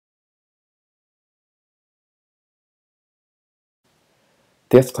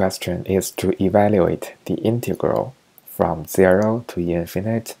This question is to evaluate the integral from 0 to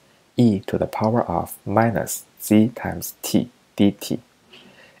infinite e to the power of minus z times t dt,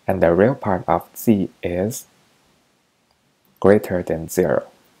 and the real part of z is greater than 0.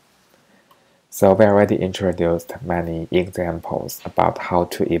 So we already introduced many examples about how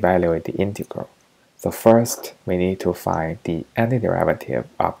to evaluate the integral. So first, we need to find the antiderivative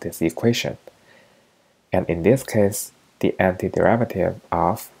of this equation. And in this case, the antiderivative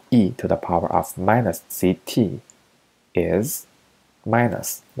of e to the power of minus ct is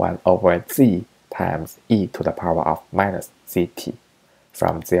minus 1 over z times e to the power of minus ct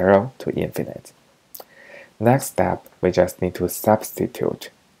from 0 to infinite. Next step, we just need to substitute,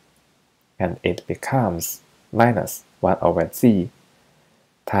 and it becomes minus 1 over z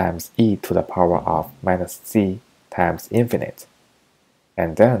times e to the power of minus z times infinite,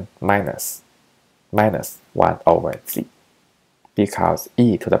 and then minus 1 over z, because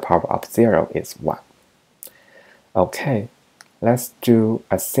e to the power of 0 is 1. Okay, let's do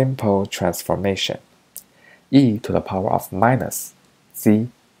a simple transformation. E to the power of minus z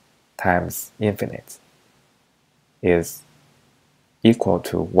times infinite is equal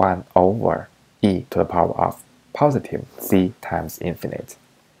to 1 over e to the power of positive z times infinite.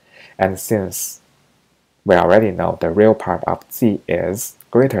 And since we already know the real part of z is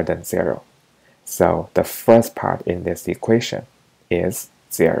greater than 0, so the first part in this equation is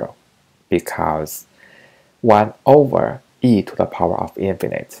 0, because 1 over e to the power of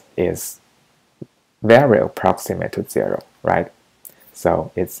infinite is very approximate to 0, right?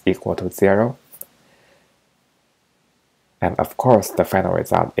 So it's equal to 0. And of course, the final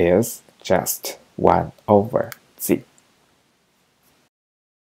result is just 1 over z.